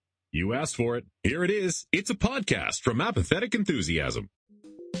You asked for it. Here it is. It's a podcast from Apathetic Enthusiasm.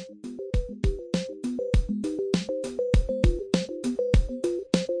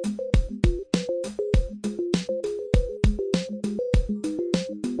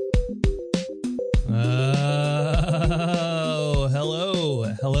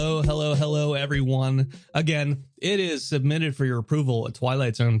 Hello, everyone. Again, it is submitted for your approval, a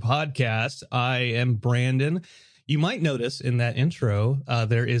Twilight Zone podcast. I am Brandon. You might notice in that intro,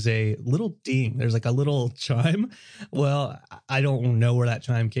 there is a little ding. There's like a little chime. Well, I don't know where that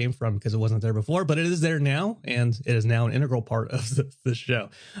chime came from because it wasn't there before, but it is there now, and it is now an integral part of the show.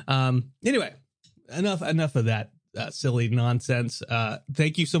 Anyway, enough of that silly nonsense.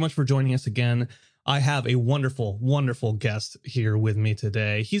 Thank you so much for joining us again. I have a wonderful guest here with me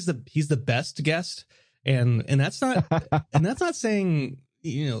today. He's the best guest, and that's not saying,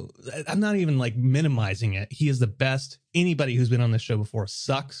 you know, I'm not even like minimizing it. He is the best. Anybody who's been on this show before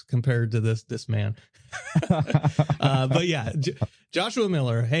sucks compared to this man. But yeah, Joshua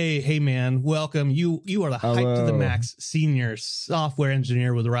Miller. Hey man, welcome. You are the hype to the max senior software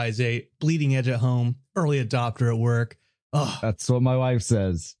engineer with Rise 8, bleeding edge at home, early adopter at work. Oh, that's what my wife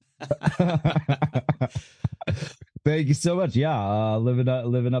says. Thank you so much. Yeah, living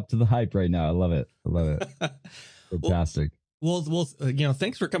up to the hype right now. I love it. Fantastic. Well, you know,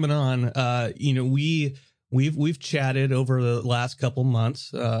 thanks for coming on. You know, we've chatted over the last couple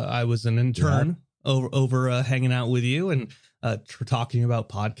months. I was an intern over hanging out with you and talking about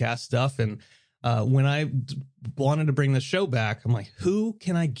podcast stuff. And when I wanted to bring the show back, I'm like, who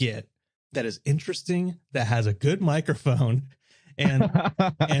can I get that is interesting, that has a good microphone and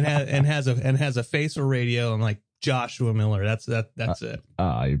has a face for radio? I'm like, Joshua Miller. That's it.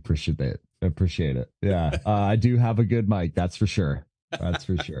 I appreciate that. I appreciate it. Yeah. I do have a good mic. That's for sure.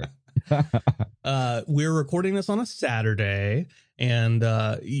 We're recording this on a Saturday, and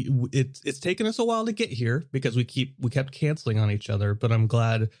it's taken us a while to get here because we kept canceling on each other, but I'm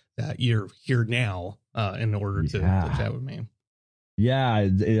glad that you're here now in order to chat with me. Yeah,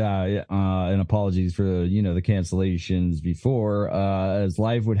 and apologies for the cancellations before. As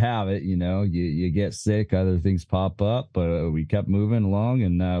life would have it, you get sick, other things pop up, but we kept moving along,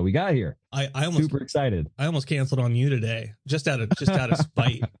 and we got here. I almost super excited. I almost canceled on you today, just out of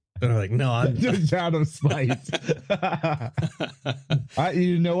spite. And I'm like, no, I'm just out of spite.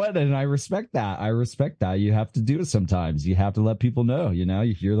 You know what? And I respect that. You have to do it sometimes. You have to let people know,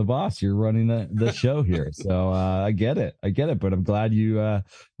 you're the boss, you're running the show here. So I get it. But I'm glad you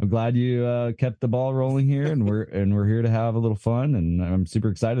kept the ball rolling here, and we're here to have a little fun, and I'm super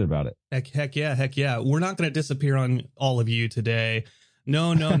excited about it. Heck yeah. We're not going to disappear on all of you today.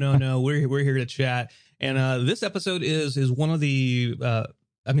 No. We're here to chat. And this episode is one of the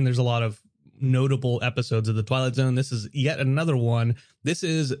there's a lot of notable episodes of the Twilight Zone. This is yet another one. This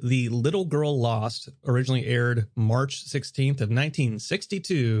is The Little Girl Lost, originally aired March 16th of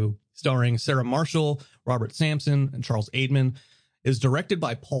 1962, starring Sarah Marshall, Robert Sampson, and Charles Aidman. Is directed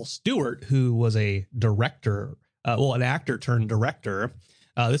by Paul Stewart, who was a director, an actor turned director.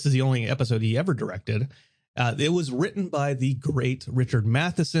 This is the only episode he ever directed. It was written by the great Richard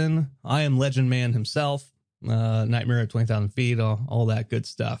Matheson, I Am Legend Man himself, Nightmare at 20,000 Feet, all that good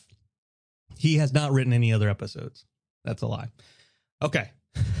stuff. He has not written any other episodes. That's a lie. Okay.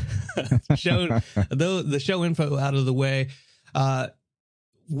 The show info out of the way.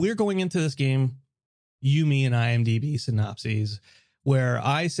 We're going into this game, you, me, and IMDb synopses, where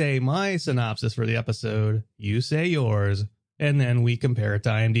I say my synopsis for the episode, you say yours, and then we compare it to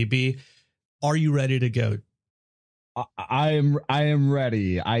IMDb. Are you ready to go? I am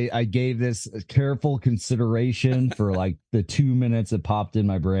ready. I gave this careful consideration for like the 2 minutes it popped in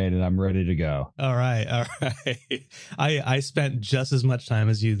my brain, and I'm ready to go. All right. I spent just as much time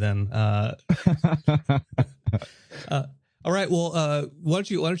as you then. All right. Well, why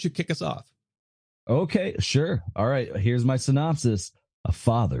don't you kick us off? Okay, sure. All right. Here's my synopsis. A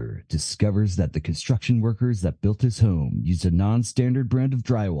father discovers that the construction workers that built his home used a non-standard brand of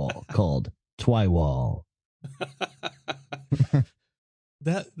drywall called Twywall.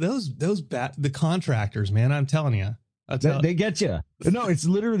 The contractors, man, I'm telling you, they get you. No, it's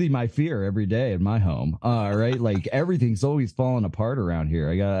literally my fear every day in my home. Right, like everything's always falling apart around here.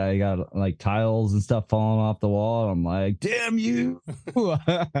 I got like tiles and stuff falling off the wall. I'm like, damn you!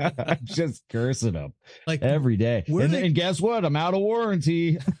 I'm just cursing them like every day. And guess what? I'm out of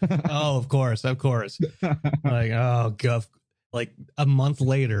warranty. Oh, of course. Like, oh, guff. Like a month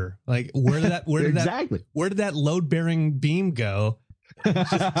later, like where did that load bearing beam go? It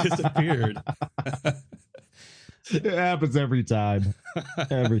just disappeared. It happens every time.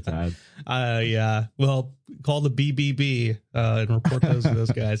 Every time. Yeah. Well, call the BBB and report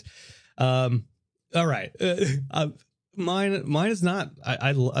those guys. All right. Mine is not.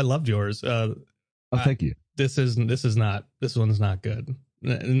 I loved yours. Thank you. This one's not good,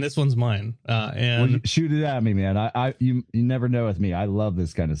 and this one's mine. And Well, shoot it at me, man. You never know with me. I love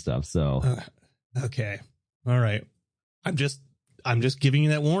this kind of stuff. So okay, all right. I'm just giving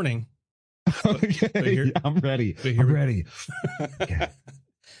you that warning. Okay, I'm ready. I'm ready. Okay.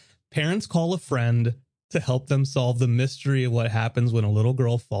 Parents call a friend to help them solve the mystery of what happens when a little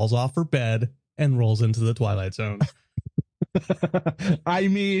girl falls off her bed and rolls into the Twilight Zone. I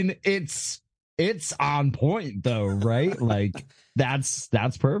mean, it's on point though, right? Like that's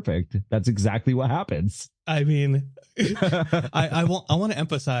perfect. That's exactly what happens. I mean, I want to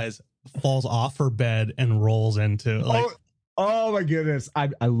emphasize falls off her bed and rolls into like. Oh my goodness.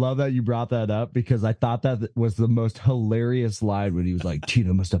 I love that you brought that up because I thought that was the most hilarious line when he was like,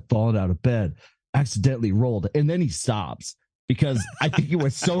 Tina must have fallen out of bed, accidentally rolled. And then he stops because I think it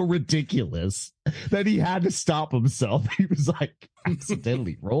was so ridiculous that he had to stop himself. He was like,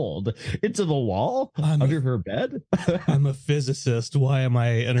 accidentally rolled into the wall under her bed. I'm a physicist. Why am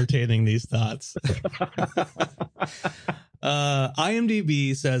I entertaining these thoughts?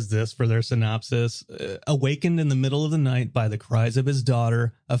 IMDb says this for their synopsis. Awakened in the middle of the night by the cries of his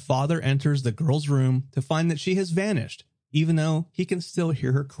daughter, a father enters the girl's room to find that she has vanished, even though he can still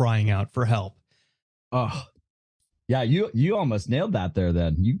hear her crying out for help. Oh, yeah, you almost nailed that there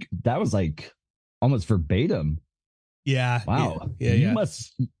then. That was like almost verbatim. Yeah. Wow. Yeah. You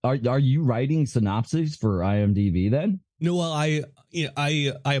must are you writing synopses for IMDb then? No, well, I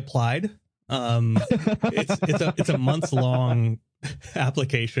applied. It's a months long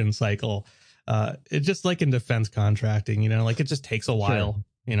application cycle. It's just like in defense contracting, like it just takes a while,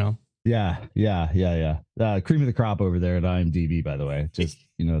 Yeah. Cream of the crop over there at IMDb, by the way, just,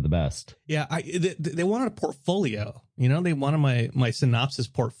 the best. Yeah. They wanted a portfolio, they wanted my synopsis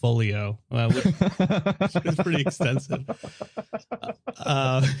portfolio, which is pretty extensive.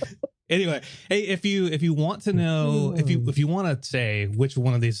 Anyway, hey, if you want to know, if you want to say which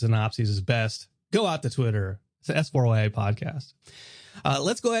one of these synopses is best, go out to Twitter. It's the S4OA podcast.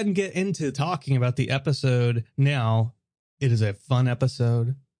 Let's go ahead and get into talking about the episode now. It is a fun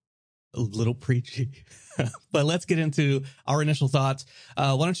episode, a little preachy, but let's get into our initial thoughts.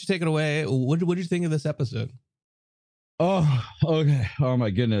 Why don't you take it away? What did you think of this episode? Oh, okay. Oh my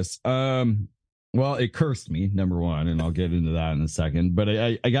goodness. Well, it cursed me, number one, and I'll get into that in a second. But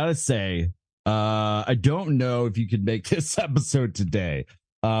I gotta say, I don't know if you could make this episode today.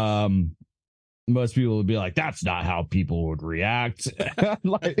 Most people would be like, "That's not how people would react." I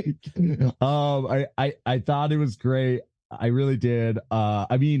thought it was great. I really did.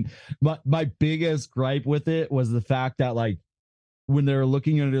 I mean, my biggest gripe with it was the fact that when they were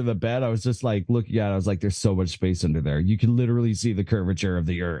looking under the bed, I was just looking at it. I was like, there's so much space under there. You can literally see the curvature of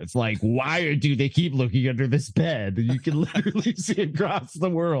the earth. It's like, why do they keep looking under this bed? You can literally see across the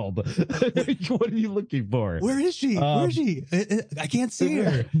world. What are you looking for? Where is she? Where is she? I can't see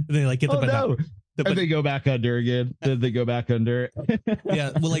her. And they get the and they go back under again. Then they go back under.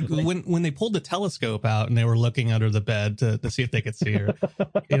 Yeah. Well, when they pulled the telescope out and they were looking under the bed to see if they could see her,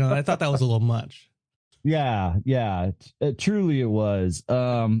 I thought that was a little much. Yeah, truly it was.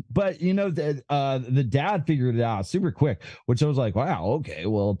 But the dad figured it out super quick, which I was like, wow, okay,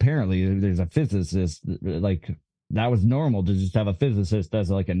 well, apparently there's a physicist. That was normal to just have a physicist as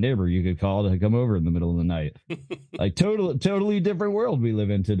a neighbor you could call to come over in the middle of the night. Totally different world we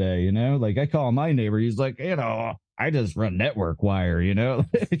live in today. I call my neighbor, he's like, I just run network wire. I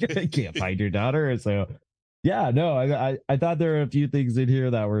can't find your daughter, so. Yeah, no, I thought there were a few things in here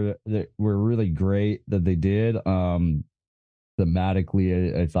that were really great that they did.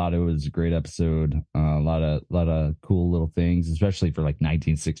 Thematically, I thought it was a great episode. A lot of cool little things, especially for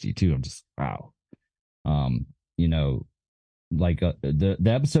 1962. I'm just wow. The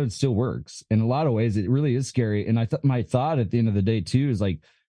episode still works in a lot of ways. It really is scary, and my thought at the end of the day too is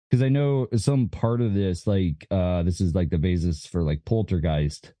because I know some part of this this is the basis for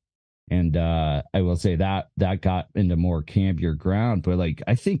Poltergeist. And I will say that got into more campier ground. But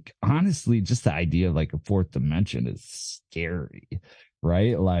I think, honestly, just the idea of a fourth dimension is scary,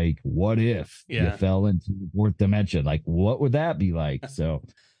 right? What if you fell into the fourth dimension? What would that be like? So,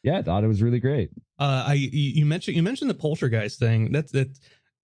 yeah, I thought it was really great. You mentioned the Poltergeist thing.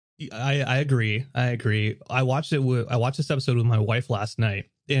 I agree. I watched this episode with my wife last night,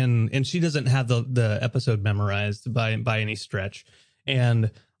 and she doesn't have the episode memorized by any stretch.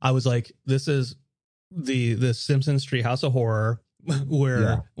 And I was like, this is the Simpsons Treehouse of Horror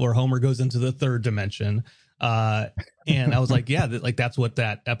where Homer goes into the third dimension. And I was like, yeah, like that's what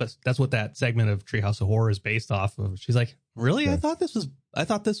that segment of Treehouse of Horror is based off of. She's like, really? Sure. I thought this was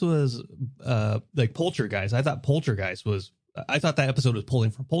like Poltergeist. I thought that episode was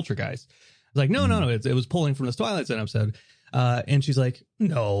pulling from Poltergeist. I was like, no, it was pulling from the Twilight Zone episode. And she's like,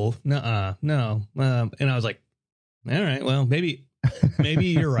 no. And I was like, all right, well, maybe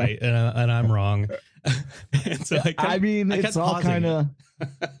you're right, and I'm wrong. And so I mean, it's all kind of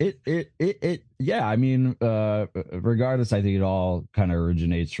yeah. I mean, regardless, I think it all kind of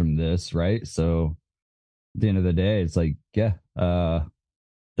originates from this, right? So at the end of the day, it's like, yeah,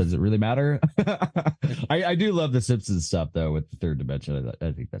 does it really matter? I do love the Simpsons stuff though with the third dimension.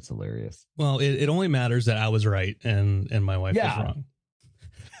 I think that's hilarious. Well, it only matters that I was right and my wife was wrong.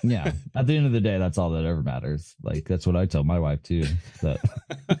 Yeah, at the end of the day, that's all that ever matters. Like that's what I tell my wife too. That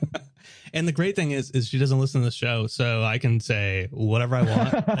and the great thing is she doesn't listen to the show, so I can say whatever I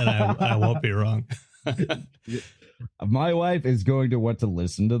want and I won't be wrong. My wife is going to want to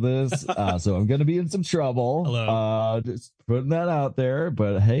listen to this, so I'm going to be in some trouble. Hello. Just putting that out there.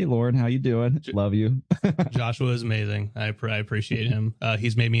 But hey, Lauren, how you doing? Love you. Joshua is amazing. I appreciate him.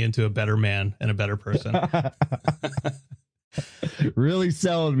 He's made me into a better man and a better person. Really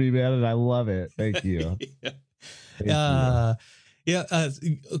selling me, man, and I love it. Thank you. Yeah.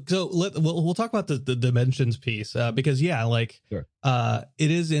 So we'll talk about the dimensions piece because sure.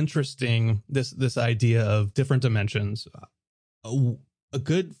 It is interesting this idea of different dimensions. A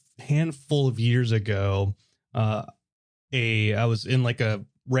good handful of years ago, I was in like a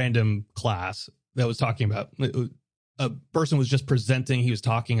random class that was talking about a person was just presenting. He was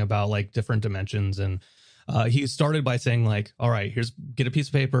talking about like different dimensions, and he started by saying like, all right, get a piece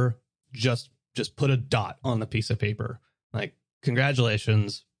of paper, just put a dot on the piece of paper, like,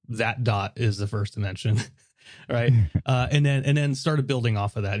 congratulations, that dot is the first dimension. Right. And then started building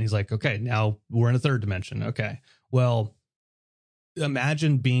off of that. And he's like, okay, now we're in a third dimension. Okay, well,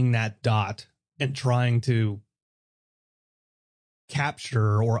 imagine being that dot and trying to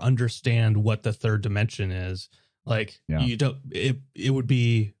capture or understand what the third dimension is. Like, it would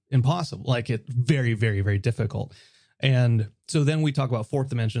be impossible. Like, it's very, very, very difficult. And so then we talk about fourth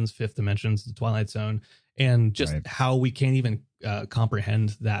dimensions, fifth dimensions, the Twilight Zone, and just how we can't even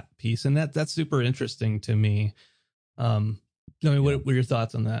comprehend that piece. And that's super interesting to me. What were your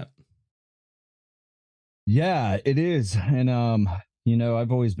thoughts on that? Yeah, it is. And,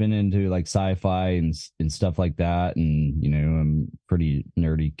 I've always been into like sci-fi and stuff like that. And, I'm a pretty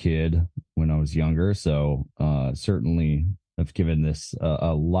nerdy kid when I was younger. So certainly I've given this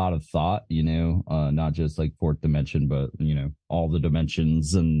a lot of thought, not just like fourth dimension, but, all the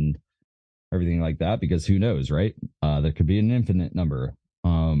dimensions and everything like that, because who knows, right? There could be an infinite number.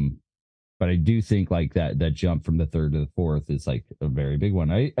 But I do think like that jump from the third to the fourth is like a very big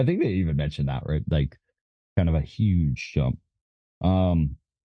one. I think they even mentioned that, right? Like kind of a huge jump.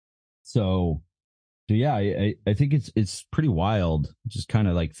 So yeah, I think it's pretty wild just kind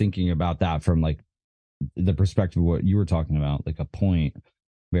of like thinking about that from like the perspective of what you were talking about, like a point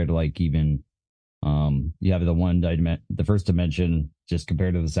where to like even you have the first dimension just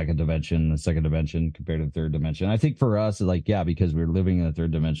compared to the second dimension compared to the third dimension. I think for us, like, yeah, because we're living in the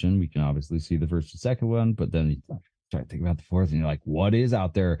third dimension, we can obviously see the first and second one, but then you start thinking about the fourth and you're like, what is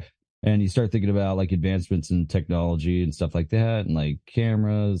out there? And you start thinking about like advancements in technology and stuff like that, and like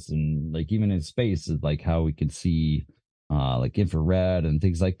cameras, and like even in space, like how we can see like infrared and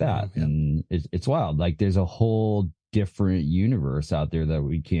things like that. Yeah. And it's wild. Like there's a whole different universe out there that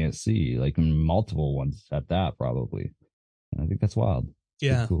we can't see, like multiple ones at that, probably. And I think that's wild.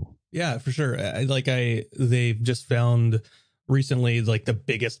 Yeah. Cool. Yeah, for sure. They've just found recently like the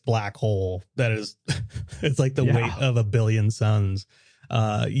biggest black hole that is it's like the weight of 1 billion suns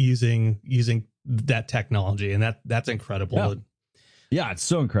using that technology, and that's incredible. Yeah, it's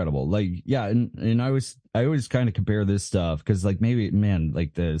so incredible. Like, yeah, and I always kind of compare this stuff because like maybe, man,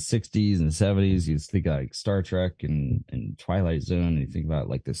 like the 60s and 70s, you think like Star Trek and Twilight Zone, and you think about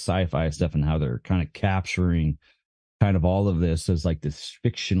like the sci-fi stuff and how they're kind of capturing kind of all of this as like this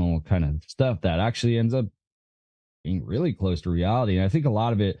fictional kind of stuff that actually ends up being really close to reality. And I think a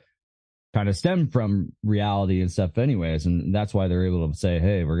lot of it kind of stemmed from reality and stuff anyways. And that's why they're able to say,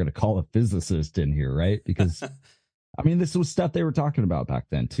 hey, we're going to call a physicist in here, right? Because I mean, this was stuff they were talking about back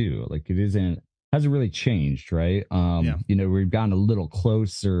then too. Like hasn't really changed, right? We've gotten a little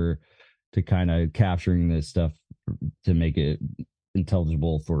closer to kind of capturing this stuff to make it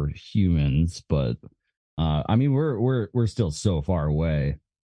intelligible for humans, but I mean, we're still so far away.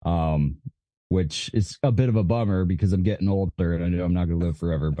 which is a bit of a bummer because I'm getting older and I know I'm not going to live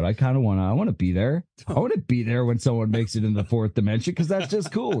forever. But I kind of I want to be there. I want to be there when someone makes it in the fourth dimension because that's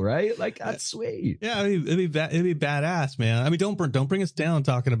just cool, right? Like that's sweet. Yeah, I mean, it'd be badass, man. I mean, don't bring us down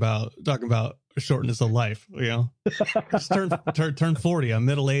talking about shortness of life. You know, just turn 40. I'm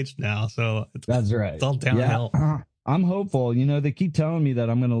middle aged now, so that's right. It's all downhill. Yeah. I'm hopeful. You know, they keep telling me that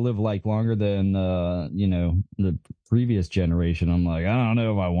I'm going to live like longer than, you know, the previous generation. I'm like, I don't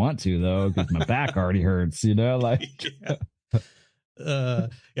know if I want to though, because my back already hurts, you know, like, yeah.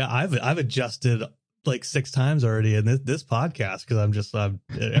 I've adjusted like 6 times already in this podcast because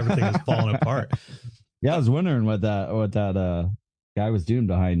everything is falling apart. Yeah. I was wondering what that guy was doing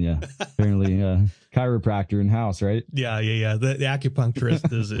behind you. Apparently, chiropractor in house, right? Yeah. The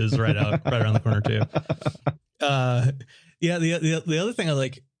acupuncturist is right around the corner too. Yeah. The other thing I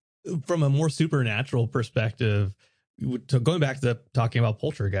like from a more supernatural perspective, going back to talking about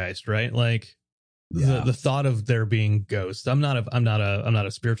poltergeist, right? Like the thought of there being ghosts. I'm not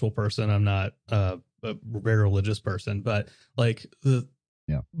a spiritual person. I'm not a very religious person, but like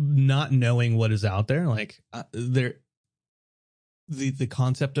not knowing what is out there, like the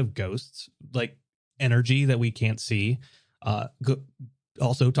concept of ghosts, like energy that we can't see.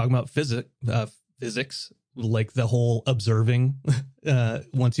 Also talking about physics, like the whole observing.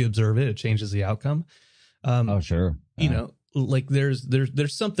 Once you observe it, it changes the outcome. Oh, sure. You know, like there's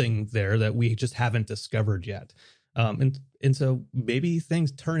something there that we just haven't discovered yet. And so maybe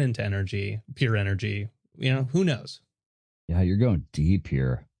things turn into energy, pure energy. You know, who knows? Yeah, you're going deep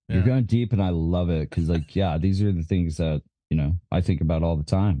here. Yeah. You're going deep, and I love it because, like, yeah, these are the things that, you know, I think about all the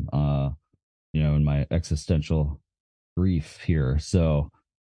time. You know, in my existential grief here. So,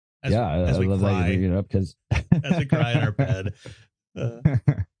 as we love cry, that you bring it up because as we cry in our bed.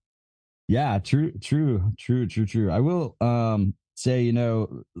 Yeah, true. I will say, you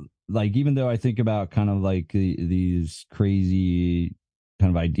know, like, even though I think about kind of like these crazy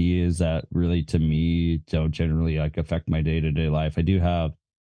kind of ideas that really to me don't generally like affect my day-to-day life, I do have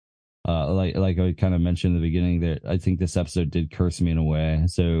like I kind of mentioned in the beginning that I think this episode did curse me in a way.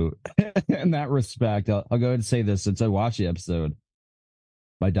 So in that respect, I'll go ahead and say this. Since I watched the episode,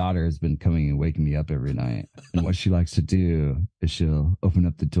 my daughter has been coming and waking me up every night. And what she likes to do is she'll open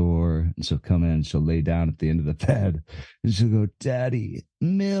up the door and she'll come in, she'll lay down at the end of the bed and she'll go, "Daddy,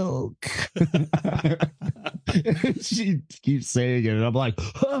 milk." She keeps saying it. And I'm like,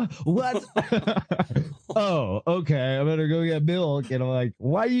 huh, what? Oh, okay. I better go get milk. And I'm like,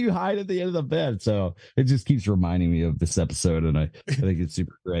 why do you hide at the end of the bed? So it just keeps reminding me of this episode. And I think it's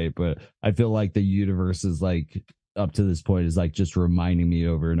super great. But I feel like the universe is like, up to this point, is like just reminding me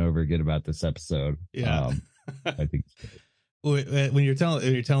over and over again about this episode. Yeah. I think when you're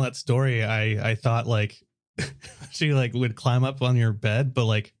telling that story, I thought like she like would climb up on your bed, but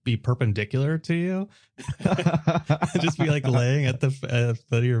like be perpendicular to you, just be like laying at the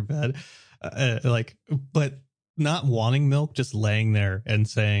foot of your bed, like, but not wanting milk, just laying there and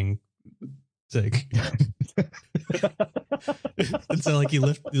saying, like, and so like you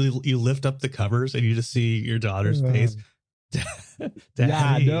lift up the covers and you just see your daughter's face.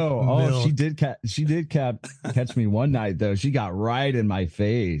 Yeah, no. Milk. Oh, she did catch me one night though. She got right in my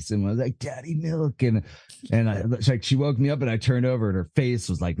face and was like, "Daddy, milk." And like she woke me up and I turned over and her face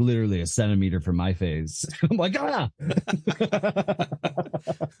was like literally a centimeter from my face. I'm like, ah.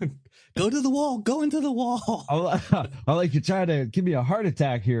 Go to the wall. Go into the wall. I'm like, you're trying to give me a heart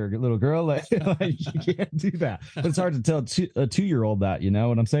attack here, little girl. Like you can't do that. But it's hard to tell a 2-year-old that, you know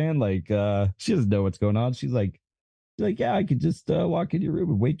what I'm saying? Like, she doesn't know what's going on. She's like, yeah, I could just walk in your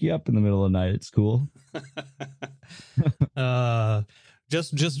room and wake you up in the middle of the night. It's cool.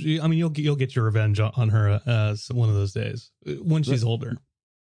 Just I mean, you'll get your revenge on her one of those days when she's older.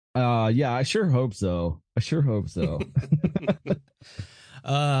 Yeah, I sure hope so.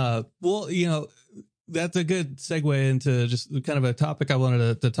 Well, you know, that's a good segue into just kind of a topic I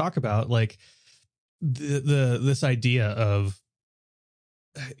wanted to talk about, like this idea of,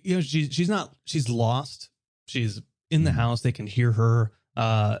 you know, she's lost. She's in the house. They can hear her.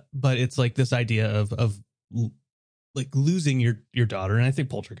 But it's like this idea of like losing your daughter. And I think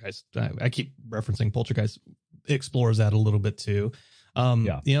Poltergeist, I keep referencing Poltergeist, explores that a little bit too.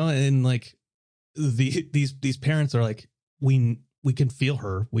 You know, and like these parents are like, we can feel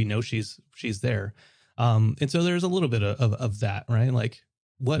her. We know she's there. And so there's a little bit of that, right? Like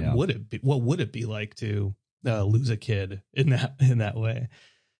what would it be like to lose a kid in that way?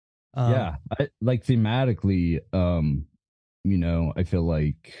 Like thematically, you know, I feel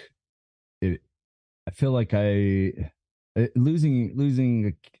like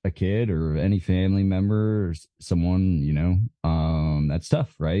losing a kid or any family member or someone, that's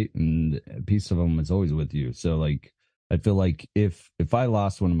tough, right? And a piece of them is always with you. So like, I feel like if I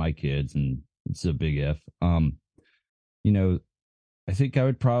lost one of my kids, and it's a big if, you know, I think I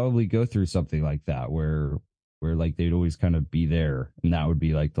would probably go through something like that where like they'd always kind of be there, and that would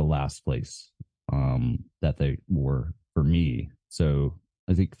be like the last place that they were for me. So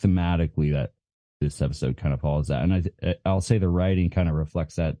I think thematically that this episode kind of follows that, and I'll say the writing kind of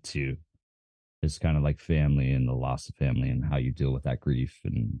reflects that too. It's kind of like family and the loss of family and how you deal with that grief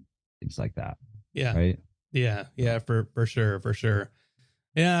and things like that. Yeah. Right. Yeah, for sure.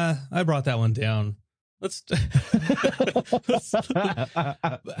 Yeah, I brought that one down. Let's.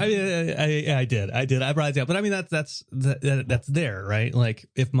 I did. I brought it down, but I mean that's there, right? Like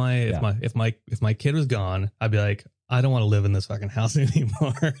if my kid was gone, I'd be like, I don't want to live in this fucking house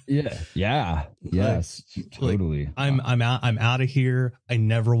anymore. Yeah. Yes. Totally. Like, I'm out of here. I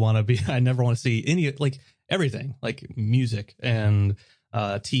never want to see any, like, everything, like music and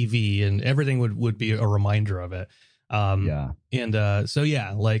TV and everything would be a reminder of it. And so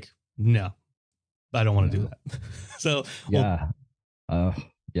yeah, like, no, I don't want to do that. So yeah.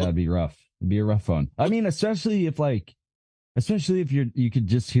 It'd be rough. It'd be a rough one. I mean, especially if you could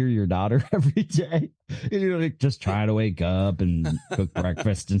just hear your daughter every day, like just trying to wake up and cook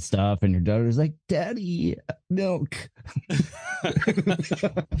breakfast and stuff, and your daughter's like, "Daddy, milk."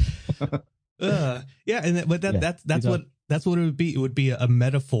 That's what it would be. It would be a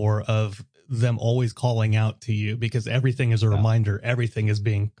metaphor of them always calling out to you, because everything is a reminder. Everything is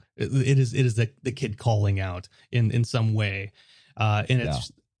it is the kid calling out in some way, and it's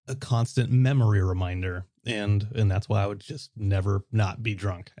just a constant memory reminder. And that's why I would just never not be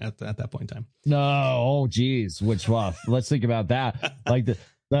drunk at that point in time. No, oh geez, which rough. Let's think about that. Like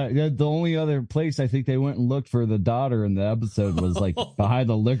the only other place I think they went and looked for the daughter in the episode was like behind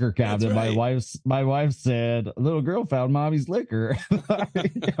the liquor cabinet. Right. My wife said, "A little girl found mommy's liquor." I'm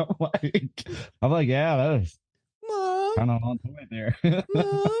like, yeah, that is Mom, kind of on point there.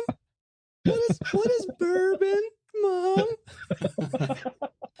 Mom, what is bourbon, Mom?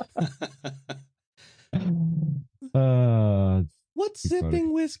 What's sipping funny.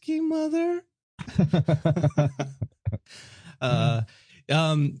 Whiskey, Mother?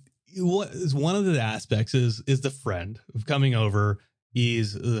 What is one of the aspects is the friend coming over.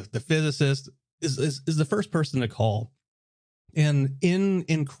 He's the physicist is the first person to call, and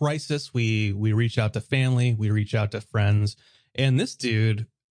in crisis we reach out to family, we reach out to friends, and this dude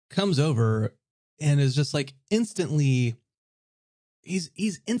comes over and is just like instantly.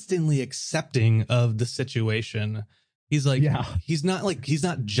 He's instantly accepting of the situation. He's like, he's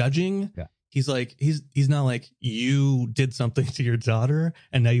not judging. Yeah. He's like, he's not like, you did something to your daughter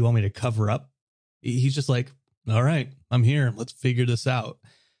and now you want me to cover up. He's just like, all right, I'm here. Let's figure this out.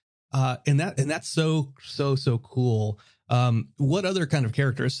 And that's so cool. What other kind of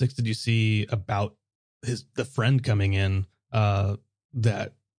characteristics did you see about the friend coming in,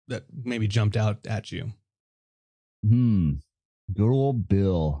 that maybe jumped out at you? Good old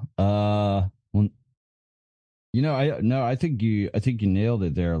Bill. Well, I think you nailed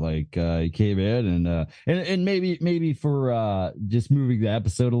it there. Like, he came in and maybe for just moving the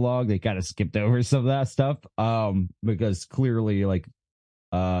episode along, they kind of skipped over some of that stuff. Because clearly, like,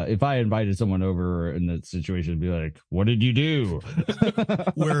 if I invited someone over in that situation, it'd be like, "What did you do?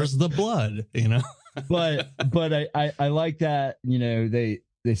 Where's the blood?" But I like that.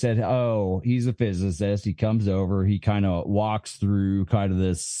 They said, "Oh, he's a physicist. He comes over. He kind of walks through kind of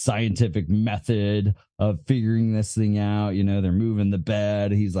this scientific method of figuring this thing out. They're moving the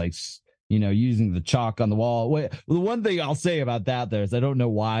bed. He's like, using the chalk on the wall." Wait, well, the one thing I'll say about that there is I don't know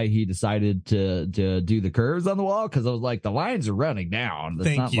why he decided to do the curves on the wall, because I was like, the lines are running down.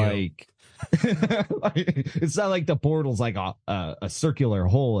 It's not like it's not like the portal's like a circular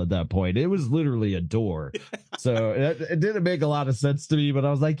hole at that point. It was literally a door. So it didn't make a lot of sense to me, but I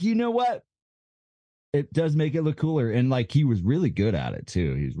was like, you know what? It does make it look cooler. And like, he was really good at it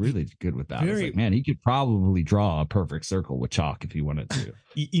too. He was really good with that. I was like, man, he could probably draw a perfect circle with chalk if he wanted to.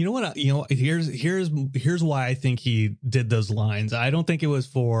 You know what? Here's why I think he did those lines. I don't think it was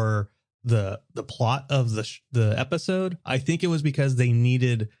for the plot of the episode. I think it was because they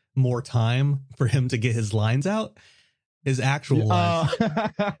needed more time for him to get his lines out, his actual lines.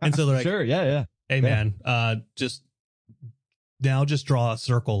 And so they're like, sure, yeah. Hey man, just draw a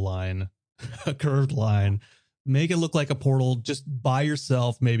circle line, a curved line, make it look like a portal just by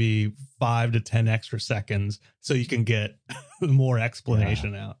yourself, maybe 5 to 10 extra seconds so you can get more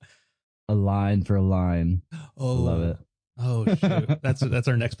explanation out. A line for a line. Oh, love it. Oh shoot. That's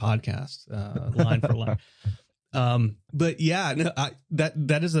our next podcast. Line for line. But yeah, no,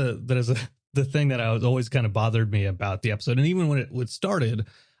 that is the thing that I was always kind of bothered me about the episode. And even when it started,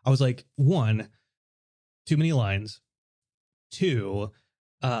 I was like, one, too many lines. Two,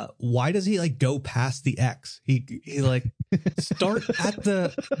 why does he like go past the X? He like start at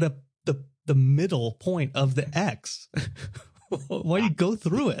the middle point of the X. Why do you go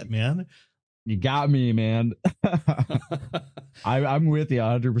through it, man? You got me, man. I'm with you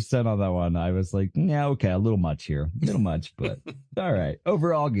 100% on that one. I was like, yeah, okay, a little much here, a little much, but all right.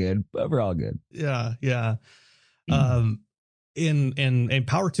 Overall good. Overall good. Yeah, yeah. And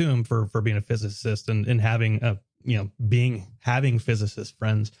power to him for being a physicist and having having physicist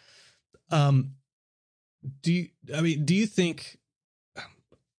friends. Do you think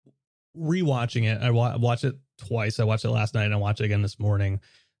rewatching it? I watched it twice. I watched it last night and I watched it again this morning.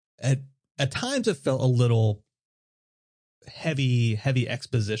 At times it felt a little heavy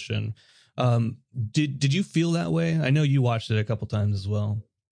exposition. Did you feel that way? I know you watched it a couple times as well.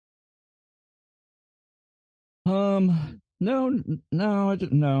 No,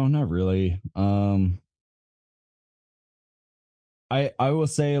 not really. I will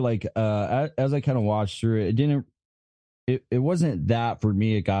say, like, as I kind of watched through it wasn't that for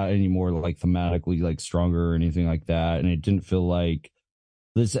me. It got any more like thematically like stronger or anything like that, and it didn't feel like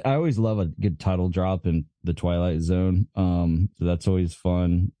this. I always love a good title drop in the Twilight Zone. So that's always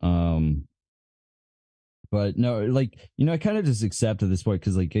fun. But no, like, I kind of just accept at this point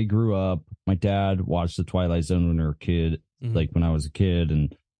because like I grew up. My dad watched the Twilight Zone when we were a kid, like when I was a kid,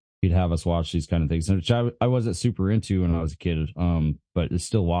 and he'd have us watch these kind of things, which I wasn't super into when I was a kid. But I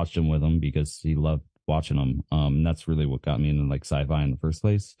still watched them with him because he loved watching them. And that's really what got me into like sci-fi in the first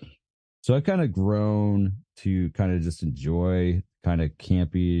place. So I've kind of grown to kind of just enjoy kind of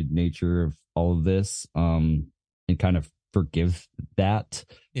campy nature of all of this, and kind of forgive that.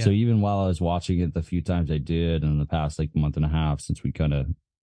 Yeah. So even while I was watching it the few times I did in the past like month and a half since we kind of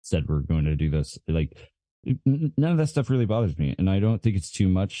said we're going to do this, like none of that stuff really bothers me, and I don't think it's too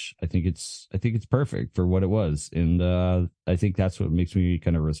much. I think it's perfect for what it was, and I think that's what makes me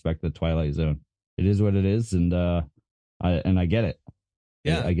kind of respect the Twilight Zone. It is what it is, and I get it.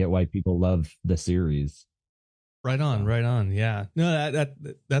 Yeah, I get why people love the series. Right on. Yeah. No,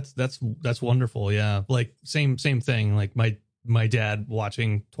 that's wonderful. Yeah. Like same thing. Like my dad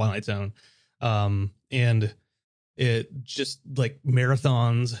watching Twilight Zone. And it just like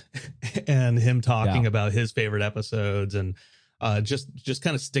marathons and him talking about his favorite episodes and just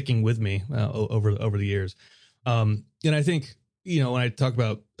kind of sticking with me over the years. And I think, when I talk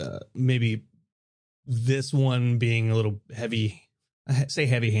about maybe this one being a little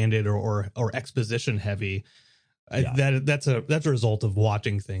heavy-handed or exposition heavy, that's a result of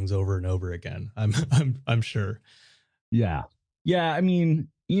watching things over and over again. I'm sure. Yeah. I mean,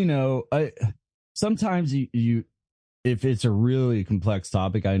 sometimes you if it's a really complex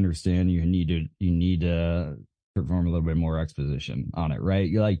topic, I understand you need to perform a little bit more exposition on it, right?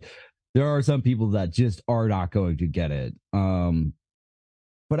 You're like, there are some people that just are not going to get it.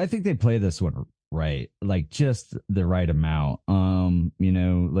 But I think they play this one right, like just the right amount.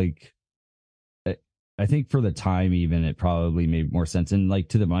 Like I think for the time, even it probably made more sense. And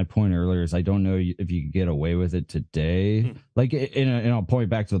like my point earlier is I don't know if you could get away with it today. Like, and I'll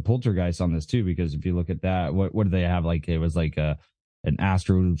point back to the Poltergeist on this too, because if you look at that, what did they have? Like, it was like an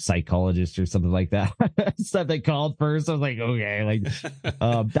astropsychologist or something like that. Stuff they called first. I was like, okay, like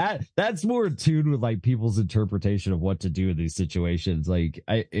that's more in tune with like people's interpretation of what to do in these situations. Like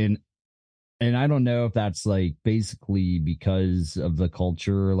and I don't know if that's like basically because of the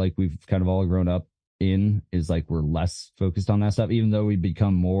culture, like we've kind of all grown up in, is like we're less focused on that stuff, even though we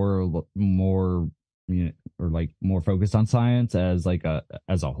become more or like more focused on science as like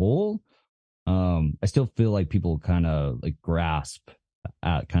as a whole. I still feel like people kind of like grasp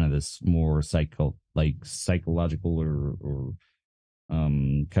at kind of this more psychological or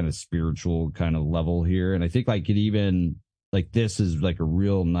kind of spiritual kind of level here, and I think like it even like this is like a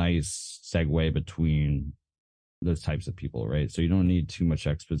real nice segue between those types of people, right? So you don't need too much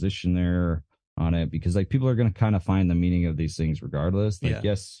exposition there on it, because like people are going to kind of find the meaning of these things regardless. Like,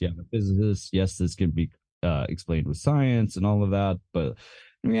 yes, a physicist, yes, this can be explained with science and all of that, but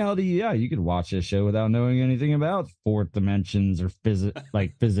in reality, you could watch this show without knowing anything about fourth dimensions or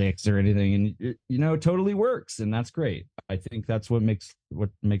physics or anything, and it totally works, and that's great. I think that's what makes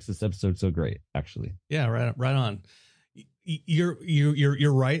this episode so great, actually. Yeah, right on.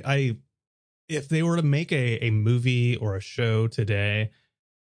 You're right. If they were to make a movie or a show today,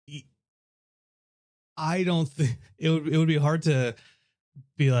 I don't think it would be hard to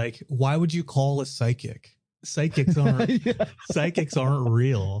be like, why would you call a psychic? psychics aren't Yeah. psychics aren't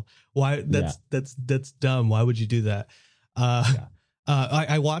real. Why? That's dumb. Why would you do that? Yeah.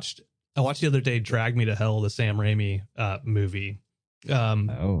 I watched the other day Drag Me to Hell, the Sam Raimi movie.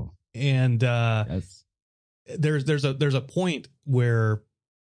 Oh, And yes. there's a point where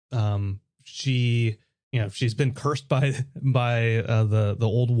she, she's been cursed by the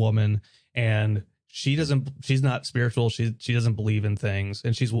old woman, and she's not spiritual. She doesn't believe in things,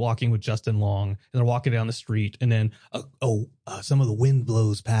 and she's walking with Justin Long, and they're walking down the street, and then some of the wind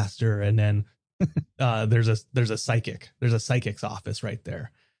blows past her, and then there's a psychic's office right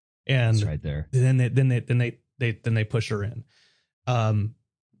there, and It's right there. then they push her in.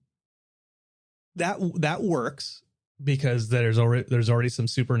 That works because there's already some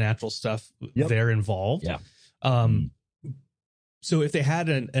supernatural stuff there involved. Yeah. So if they had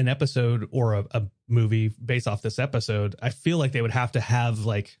an episode or a movie based off this episode, I feel like they would have to have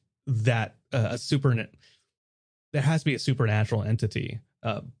like that there has to be a supernatural entity.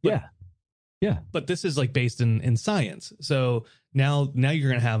 Yeah. But this is like based in science. So now you're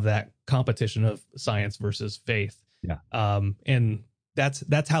going to have that competition of science versus faith. Yeah. And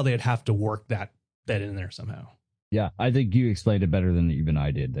that's how they'd have to work that in there somehow. Yeah, I think you explained it better than even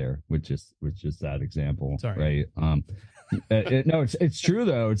I did there, which is that example. Sorry. Right. No, it's true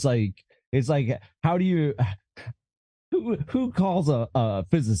though. It's like how do you who calls a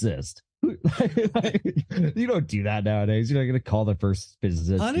physicist? You don't do that nowadays. You're not going to call the first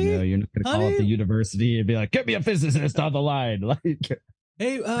physicist. Honey, you're not going to call up the university and be like, "Get me a physicist on the line." Like,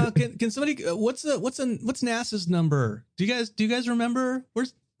 hey, can somebody? What's NASA's number? Do you guys remember?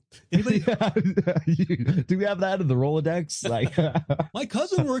 Where's anybody? Do we have that in the Rolodex? Like, my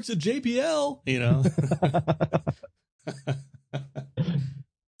cousin works at JPL.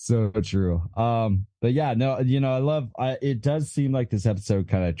 So true. But yeah, no, it does seem like this episode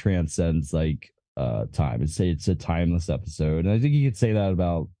kind of transcends like time. It's a timeless episode. And I think you could say that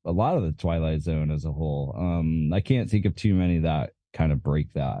about a lot of the Twilight Zone as a whole. I can't think of too many that kind of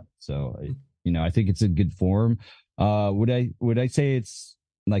break that. So I think it's a good form. Would I say it's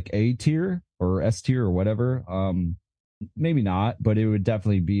like A tier or S tier or whatever? Maybe not, but it would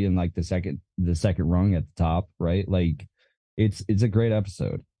definitely be in like the second rung at the top, right? Like it's a great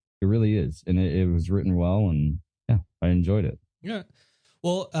episode. It really is. And it was written well, and yeah, I enjoyed it. Yeah.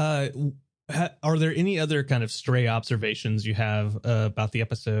 Well, are there any other kind of stray observations you have about the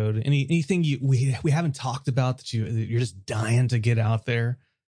episode? Anything we haven't talked about that you're just dying to get out there?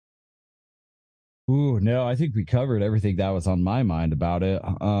 Ooh, no, I think we covered everything that was on my mind about it.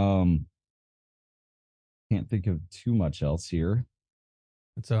 Can't think of too much else here.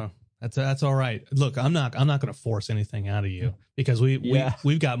 That's all right. Look, I'm not going to force anything out of you because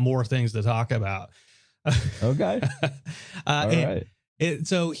we've got more things to talk about. Okay. All right.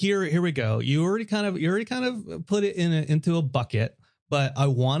 So here we go. You already kind of put it into a bucket, but I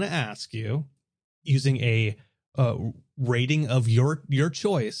want to ask you, using a rating of your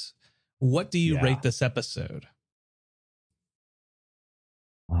choice, what do you rate this episode?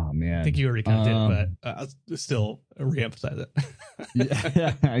 Oh man, I think you already kind of did, but I'll still reemphasize it.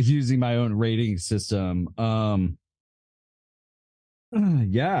 Yeah, using my own rating system. I'd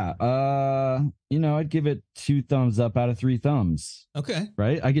give it 2 thumbs up out of 3 thumbs. Okay.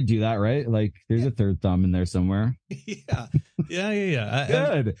 Right? I could do that, right? Like there's a third thumb in there somewhere. Yeah.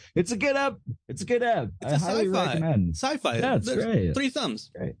 Good. It's a good ep. It's I highly recommend. Sci-fi. Yeah, it's great. 3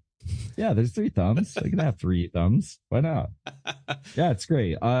 thumbs. Great. Yeah, there's 3 thumbs. I can have 3 thumbs. Why not? Yeah, it's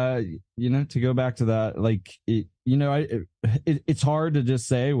great. To go back to that, like it's hard to just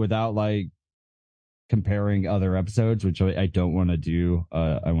say without like comparing other episodes, which I don't want to do.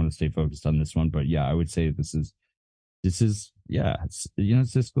 I want to stay focused on this one, but yeah, I would say this is it's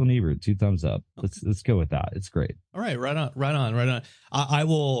Siskel and Ebert, 2 thumbs up. Okay. Let's go with that. It's great. All right, right on. I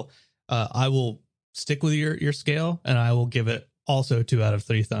will stick with your scale, and I will give it also 2 out of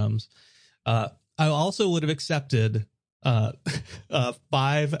 3 thumbs. I also would have accepted 5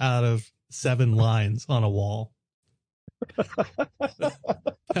 out of 7 lines on a wall.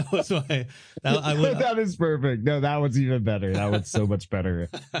 That was that is perfect. No, that one's even better. That one's so much better.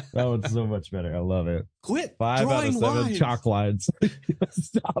 I love it. Quit 5 out of 7 lines. Chalk lines.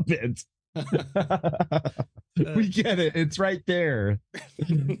 Stop it. We get it. It's right there.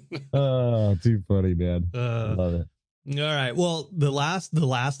 Oh, too funny, man. I love it. All right. Well, the last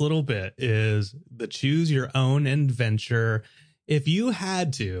little bit is the choose your own adventure. If you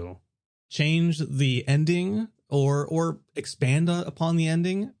had to change the ending or expand upon the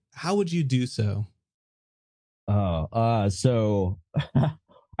ending, how would you do so? So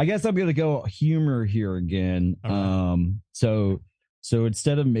I guess I'm gonna go humor here again. Right. So So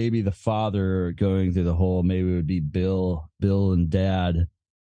instead of maybe the father going through the hole, maybe it would be Bill and Dad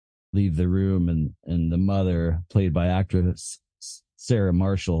leave the room, and the mother, played by actress Sarah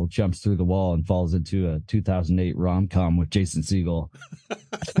Marshall, jumps through the wall and falls into a 2008 rom-com with Jason Segel.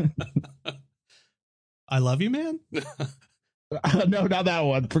 I Love You, Man? No, not that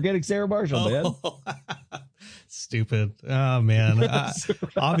one. Forgetting Sarah Marshall, man. Stupid. Oh, man.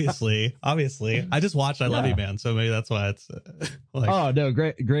 Obviously. I just watched I Love You, Man, so maybe that's why it's like... Oh, no,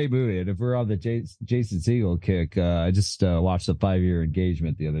 great movie. And if we're on the Jason Segel kick, I just watched the 5-Year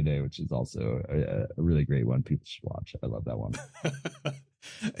Engagement the other day, which is also a really great one. People should watch. I love that one.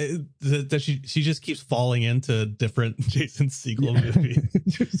 That she just keeps falling into different Jason Segel movies.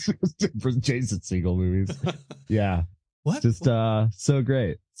 Different Jason Segel movies. Yeah. What? Just so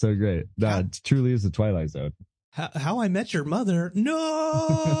great. So great. No, it truly is the Twilight Zone. How I Met Your Mother? No.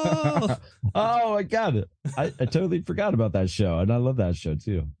 Oh my God. I totally forgot about that show, and I love that show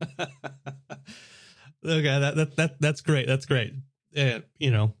too. Okay, that's great. That's great. And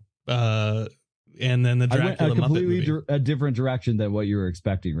and then the Dracula I went a completely Muppet movie. a different direction than what you were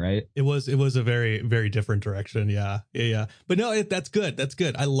expecting, right? It was a very, very different direction. Yeah. But no, that's good. That's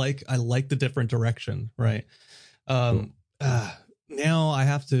good. I like the different direction. Right. Cool. Now I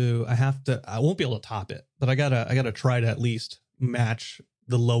won't be able to top it, but I gotta try to at least match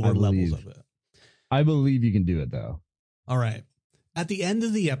the lower levels of it. I believe you can do it though. All right. At the end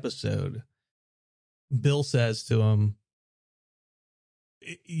of the episode, Bill says to him,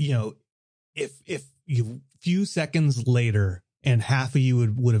 if you few seconds later and half of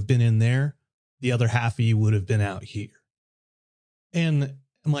you would have been in there, the other half of you would have been out here. And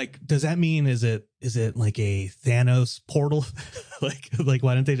I'm like, does that mean is it like a Thanos portal? like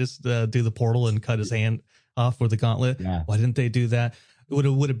why didn't they just do the portal and cut his hand off with the gauntlet? Yeah. Why didn't they do that? It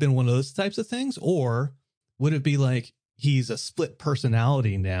would have been one of those types of things, or would it be like he's a split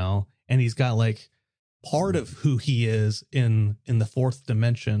personality now and he's got like part of who he is in the fourth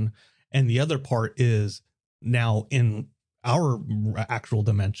dimension, and the other part is now in our actual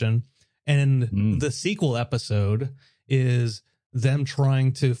dimension, and the sequel episode is them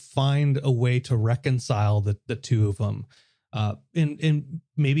trying to find a way to reconcile the two of them. And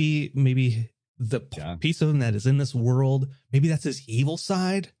maybe the piece of him that is in this world, maybe that's his evil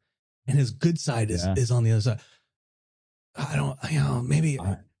side and his good side is on the other side. Maybe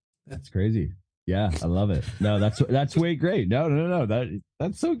that's crazy. Yeah, I love it. No, that's way great. No.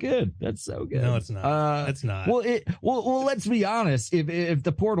 That's so good. That's so good. No, it's not. It's not. Well, let's be honest. If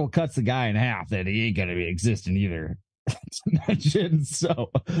the portal cuts the guy in half, then he ain't gonna be existing either.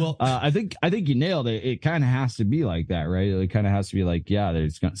 So I think you nailed it. It kind of has to be like that, right? It kind of has to be like,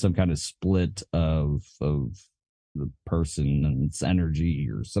 there's some kind of split of the person and its energy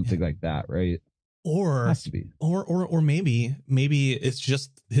or something like that, right? Or has to be, or maybe it's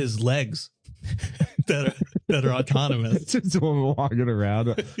just his legs that are autonomous. Just walking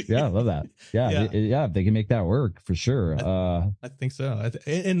around. Yeah, I love that. Yeah, they can make that work for sure. I think so.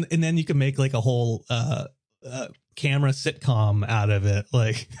 And then you can make like a whole camera sitcom out of it,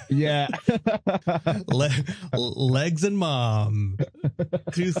 like Legs and Mom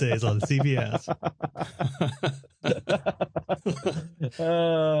Tuesdays on CBS.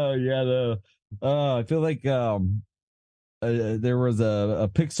 I feel like there was a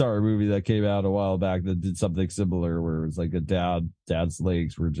Pixar movie that came out a while back that did something similar, where it was like a dad's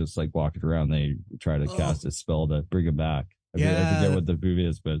legs were just like walking around. They try to cast a spell to bring him back. I forget what the movie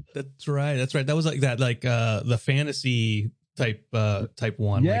is, but that's right. That was like that, like the fantasy type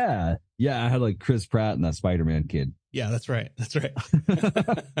one. Yeah. I had like Chris Pratt and that Spider-Man kid. Yeah, that's right.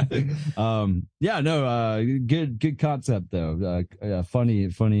 Good concept though.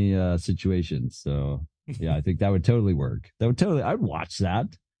 Funny situations. So yeah, I think that would totally work. I'd watch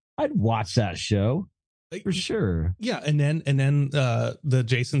that. I'd watch that show for sure. Yeah, and then the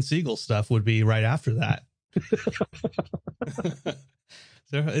Jason Segel stuff would be right after that.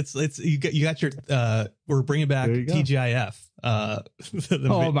 So it's you got your we're bringing back TGIF.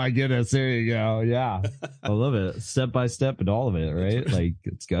 Oh my goodness, there you go. Yeah, I love it. Step by step and all of it, right? Like,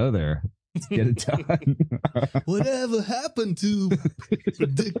 let's go there. Let's get it done. Whatever happened to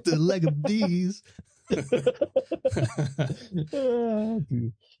predict the leg of bees?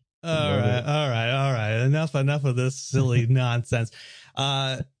 All right. Enough of this silly nonsense.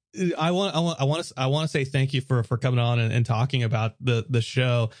 I want to say thank you for coming on and talking about the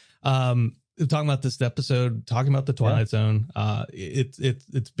show. Talking about this episode, talking about the Twilight Zone.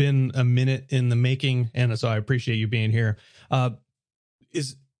 It's been a minute in the making, and so I appreciate you being here.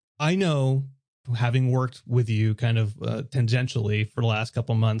 I know having worked with you kind of tangentially for the last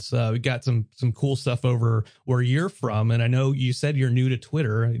couple months, we got some cool stuff over where you're from, and I know you said you're new to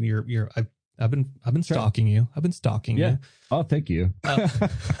Twitter. And I've been stalking you. I've been stalking you. Oh, thank you.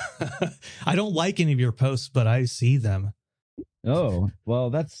 I don't like any of your posts, but I see them. Oh, well,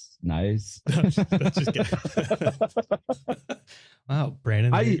 that's nice. That's just wow,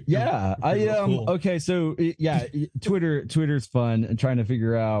 Brandon. Cool. Okay, so Twitter's fun, and trying to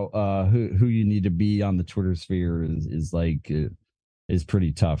figure out who you need to be on the Twitter sphere is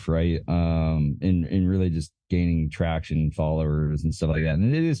pretty tough, right? And really just gaining traction, followers and stuff like that.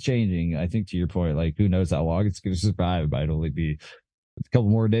 And it is changing. I think to your point, like, who knows how long it's going to survive. It might only be a couple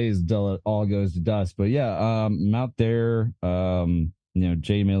more days until it all goes to dust. But yeah, I'm out there.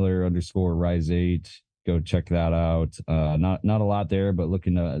 JMiller_Rise8. Go check that out. Not a lot there, but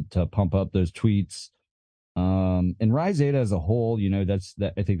looking to pump up those tweets. And Rise8 as a whole, I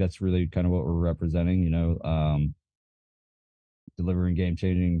think that's really kind of what we're representing, delivering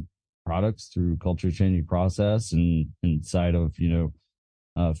game-changing products through culture-changing process and inside of,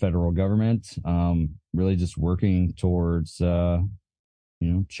 federal government, really just working towards,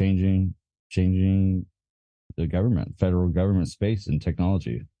 changing the federal government space and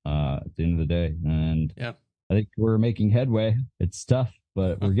technology at the end of the day. And yeah, I think we're making headway. It's tough,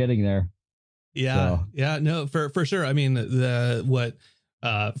 but we're getting there. Yeah. So. Yeah, no, for sure. I mean,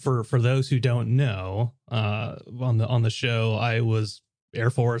 for those who don't know, on the show, I was Air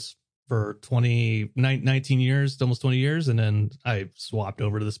Force for 19 years, almost 20 years. And then I swapped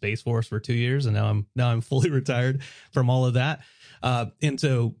over to the Space Force for 2 years. And now I'm fully retired from all of that. And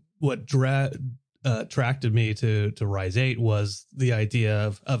so what attracted me to Rise8 was the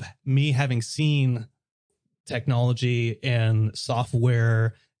idea of me having seen technology and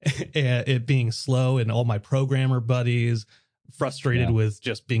software it being slow, and all my programmer buddies frustrated with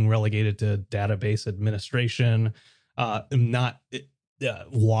just being relegated to database administration,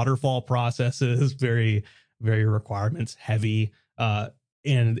 waterfall processes, very, very requirements heavy,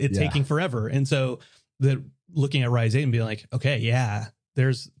 and it taking forever. And so that looking at Rise8 and being like, okay, yeah,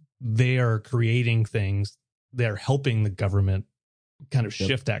 they are creating things. They're helping the government kind of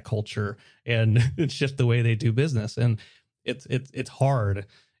shift that culture and shift the way they do business. And it's hard.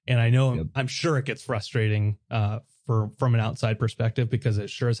 And I know, I'm sure it gets frustrating from an outside perspective, because it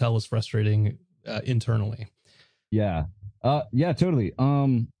sure as hell was frustrating internally. Yeah, totally.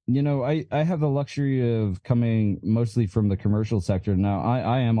 I have the luxury of coming mostly from the commercial sector. Now,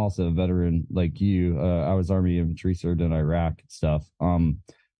 I am also a veteran like you. I was Army infantry, served in Iraq and stuff. So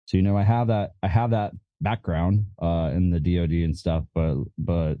I have that background in the DoD and stuff,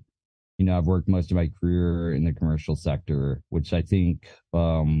 but I've worked most of my career in the commercial sector, which I think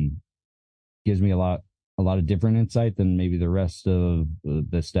gives me a lot of different insight than maybe the rest of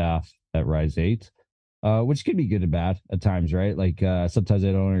the staff at Rise8, which can be good and bad at times, right? Like sometimes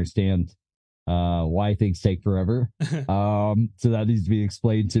I don't understand why things take forever. So that needs to be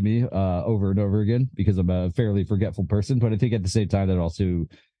explained to me over and over again, because I'm a fairly forgetful person. But I think at the same time that also,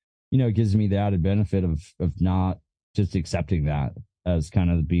 it gives me the added benefit of not just accepting that as kind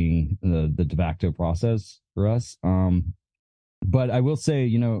of being the de facto process for us. But I will say,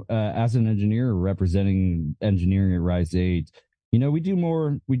 as an engineer representing engineering at Rise8, we do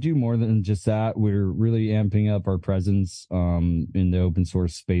more than just that. We're really amping up our presence in the open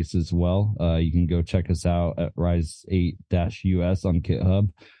source space as well. You can go check us out at Rise8-US on GitHub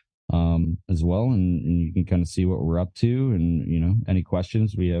as well, and you can kind of see what we're up to, and any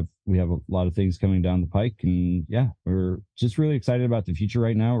questions. We have a lot of things coming down the pike, and we're just really excited about the future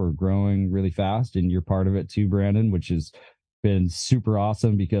right now. We're growing really fast, and you're part of it too, Brandon, which has been super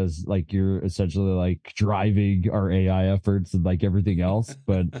awesome, because like you're essentially like driving our AI efforts and like everything else.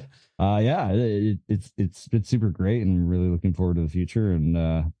 But it's been super great, and really looking forward to the future, and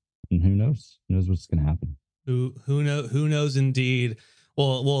who knows what's gonna happen. Who knows indeed.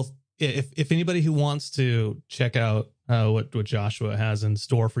 Well, if anybody who wants to check out what Joshua has in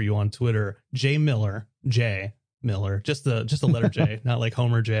store for you on Twitter, J Miller, just the letter J, not like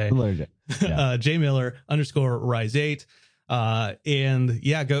Homer J. The letter J. Yeah. J Miller _Rise8. And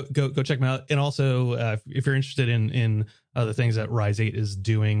go check them out. And also, if you're interested in the things that Rise8 is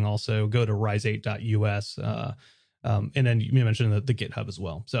doing, also go to rise8.us. And then you mentioned the GitHub as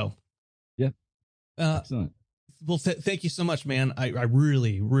well. So, excellent. Well, thank you so much, man. I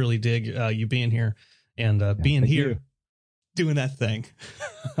really, really dig you being here and being here, you. Doing that thing.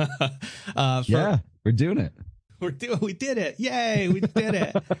 We're doing it. We did it. Yay. We did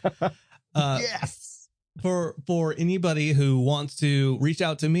it. Yes. For anybody who wants to reach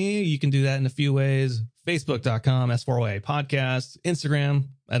out to me, you can do that in a few ways. Facebook.com, S4YA podcast, Instagram.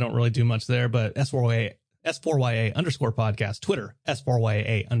 I don't really do much there, but S4YA underscore podcast, Twitter,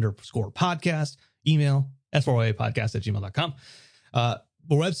 S4YA underscore podcast, email, S4YA podcast at gmail.com. Our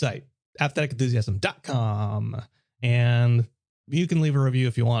website, apatheticenthusiasm.com. And you can leave a review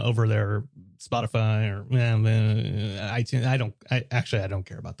if you want over there, Spotify or iTunes. I don't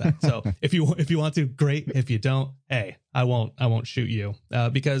care about that. So if you want to, great. If you don't, hey, I won't shoot you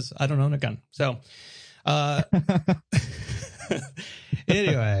because I don't own a gun. So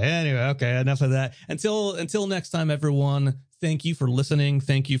anyway, okay, enough of that. Until next time, everyone, thank you for listening.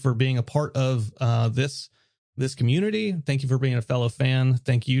 Thank you for being a part of this community. Thank you for being a fellow fan.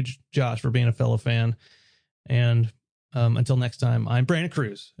 Thank you, Josh, for being a fellow fan. And until next time, I'm Brandon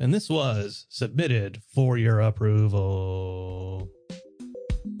Cruz, and this was Submitted for Your Approval.